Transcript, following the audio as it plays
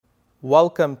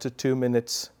Welcome to 2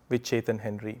 Minutes with Chetan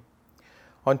Henry.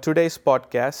 On today's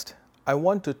podcast, I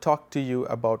want to talk to you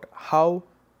about how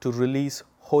to release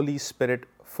Holy Spirit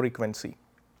frequency.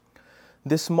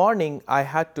 This morning, I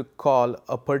had to call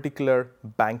a particular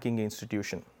banking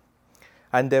institution,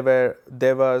 and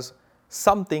there was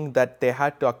something that they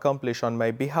had to accomplish on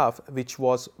my behalf, which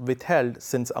was withheld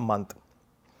since a month.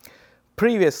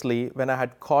 Previously, when I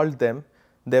had called them,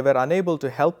 they were unable to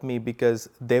help me because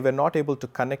they were not able to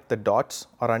connect the dots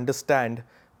or understand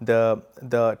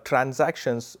the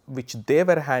transactions which they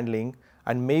were handling,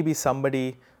 and maybe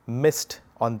somebody missed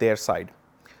on their side.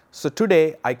 So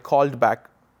today I called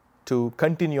back to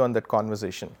continue on that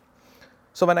conversation.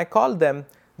 So when I called them,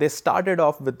 they started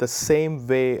off with the same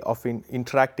way of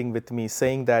interacting with me,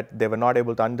 saying that they were not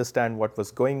able to understand what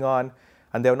was going on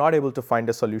and they were not able to find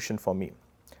a solution for me.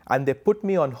 And they put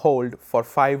me on hold for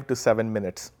 5 to 7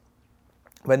 minutes.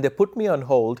 When they put me on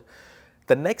hold,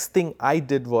 the next thing I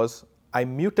did was I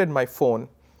muted my phone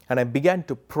and I began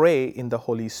to pray in the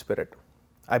Holy Spirit.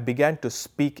 I began to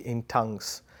speak in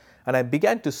tongues. And I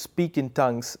began to speak in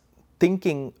tongues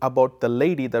thinking about the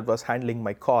lady that was handling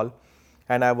my call.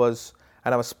 And I was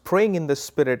praying in the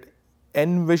Spirit,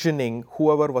 envisioning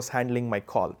whoever was handling my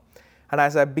call. And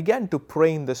as I began to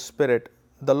pray in the Spirit,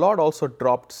 the Lord also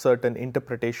dropped certain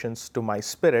interpretations to my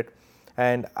spirit,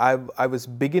 and I was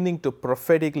beginning to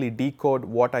prophetically decode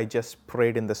what I just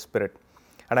prayed in the Spirit.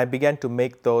 And I began to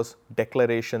make those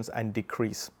declarations and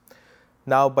decrees.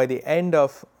 Now, by the end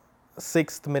of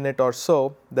 6th minute or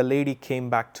so, the lady came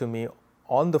back to me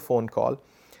on the phone call,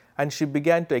 and she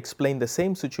began to explain the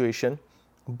same situation,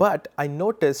 but I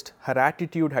noticed her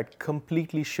attitude had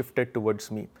completely shifted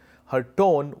towards me. Her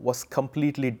tone was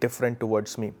completely different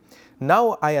towards me.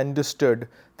 Now I understood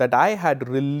that I had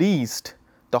released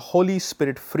the Holy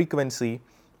Spirit frequency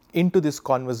into this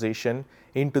conversation,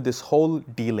 into this whole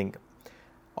dealing.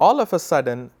 All of a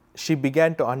sudden, she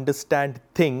began to understand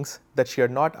things that she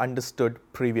had not understood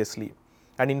previously.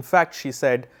 And in fact, she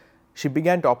said, she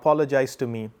began to apologize to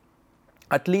me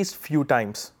at least few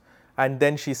times. And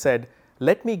then she said,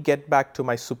 let me get back to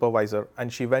my supervisor.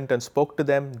 And she went and spoke to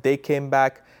them. They came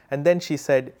back. And then she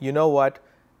said, you know what?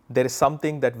 There is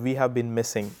something that we have been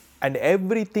missing. And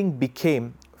everything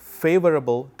became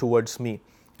favorable towards me.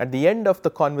 At the end of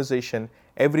the conversation,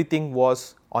 everything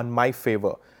was on my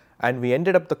favor. And we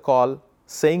ended up the call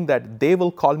saying that they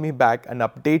will call me back and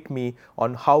update me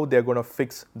on how they're going to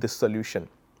fix this solution.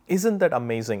 Isn't that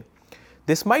amazing?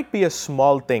 This might be a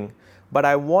small thing, but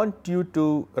I want you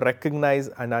to recognize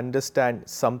and understand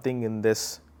something in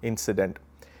this incident.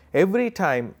 Every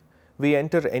time we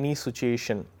enter any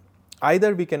situation,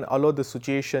 either we can allow the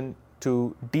situation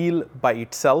to deal by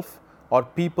itself or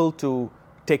people to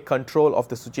take control of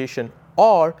the situation,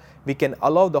 or we can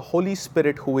allow the Holy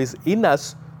Spirit who is in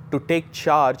us to take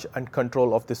charge and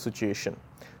control of the situation.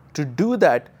 To do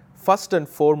that, first and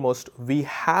foremost, we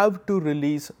have to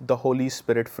release the Holy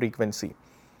Spirit frequency.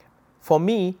 For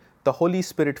me, the Holy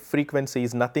Spirit frequency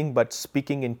is nothing but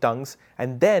speaking in tongues,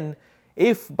 and then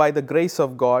if by the grace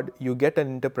of God you get an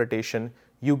interpretation,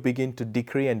 you begin to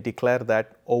decree and declare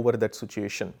that over that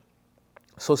situation.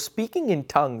 So speaking in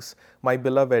tongues, my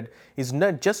beloved, is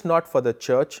not for the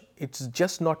church, it's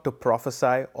just not to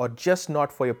prophesy or just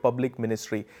not for your public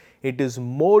ministry. It is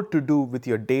more to do with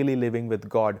your daily living with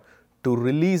God, to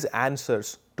release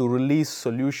answers, to release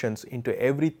solutions into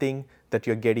everything that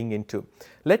you're getting into.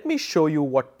 Let me show you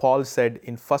what Paul said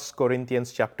in 1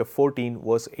 Corinthians chapter 14,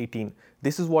 verse 18.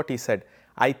 This is what he said,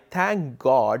 I thank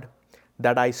God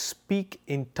that I speak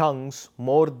in tongues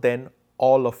more than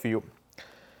all of you.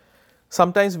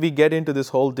 Sometimes we get into this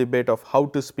whole debate of how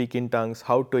to speak in tongues,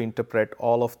 how to interpret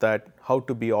all of that, how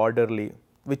to be orderly,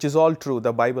 which is all true.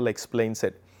 The Bible explains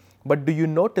it. But do you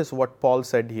notice what Paul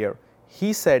said here?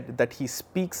 He said that he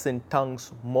speaks in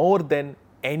tongues more than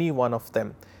any one of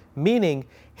them, meaning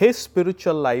his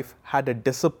spiritual life had a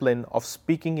discipline of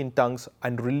speaking in tongues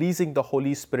and releasing the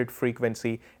Holy Spirit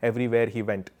frequency everywhere he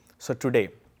went. So today,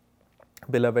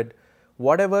 beloved,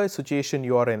 whatever situation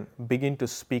you are in, begin to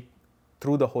speak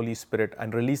through the Holy Spirit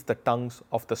and release the tongues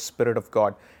of the Spirit of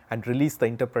God and release the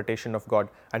interpretation of God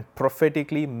and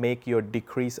prophetically make your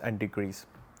decrees and degrees.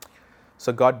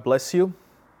 So God bless you.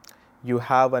 You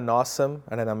have an awesome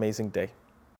and an amazing day.